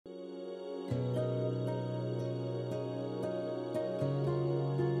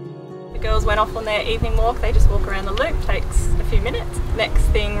girls went off on their evening walk. They just walk around the loop, takes a few minutes. Next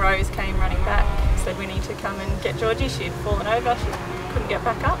thing, Rose came running back, said we need to come and get Georgie. She'd fallen over, she couldn't get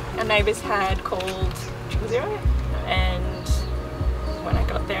back up. Our neighbours had called 000, and when I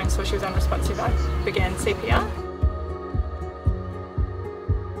got there and saw she was unresponsive, I began CPR.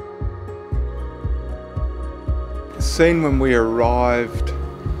 The scene when we arrived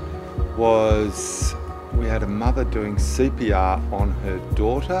was we had a mother doing CPR on her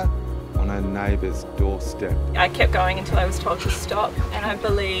daughter on her neighbour's doorstep. I kept going until I was told to stop, and I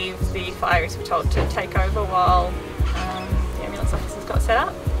believe the fireys were told to take over while the ambulance officers got set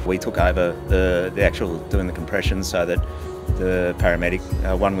up. We took over the actual doing the compressions so that the paramedic,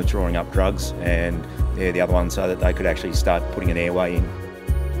 one was drawing up drugs and the other one so that they could actually start putting an airway in.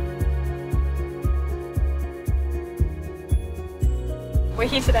 We're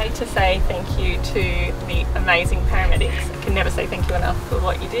here today to say thank you to the amazing paramedics. I can never say thank you enough for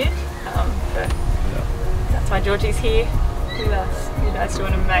what you did. But that's why Georgie's here with us. You guys do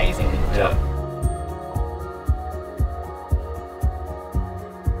an amazing job.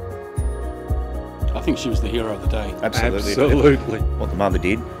 I think she was the hero of the day. Absolutely. What the mother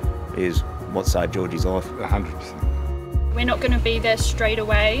did is what saved Georgie's life. 100%. We're not going to be there straight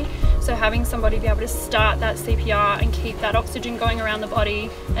away, so having somebody be able to start that CPR and keep that oxygen going around the body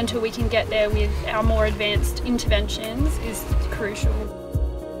until we can get there with our more advanced interventions is crucial.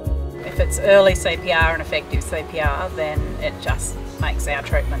 If it's early CPR and effective CPR, then it just makes our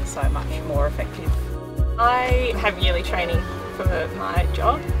treatment so much more effective. I have yearly training for my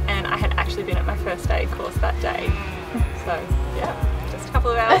job, and I had actually been at my first aid course that day. So yeah, just a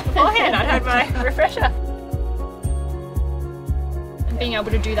couple of hours beforehand I'd had my refresher. And being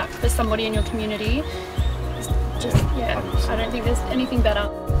able to do that for somebody in your community is just, yeah, I don't think there's anything better.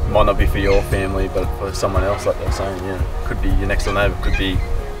 Might not be for your family, but for someone else, like they're saying, could be your next door neighbour, could be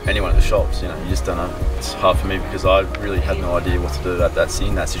anyone at the shops, you just don't know. It's hard for me because I really had no idea what to do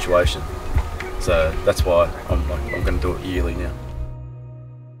in that situation. So that's why I'm going to do it yearly now.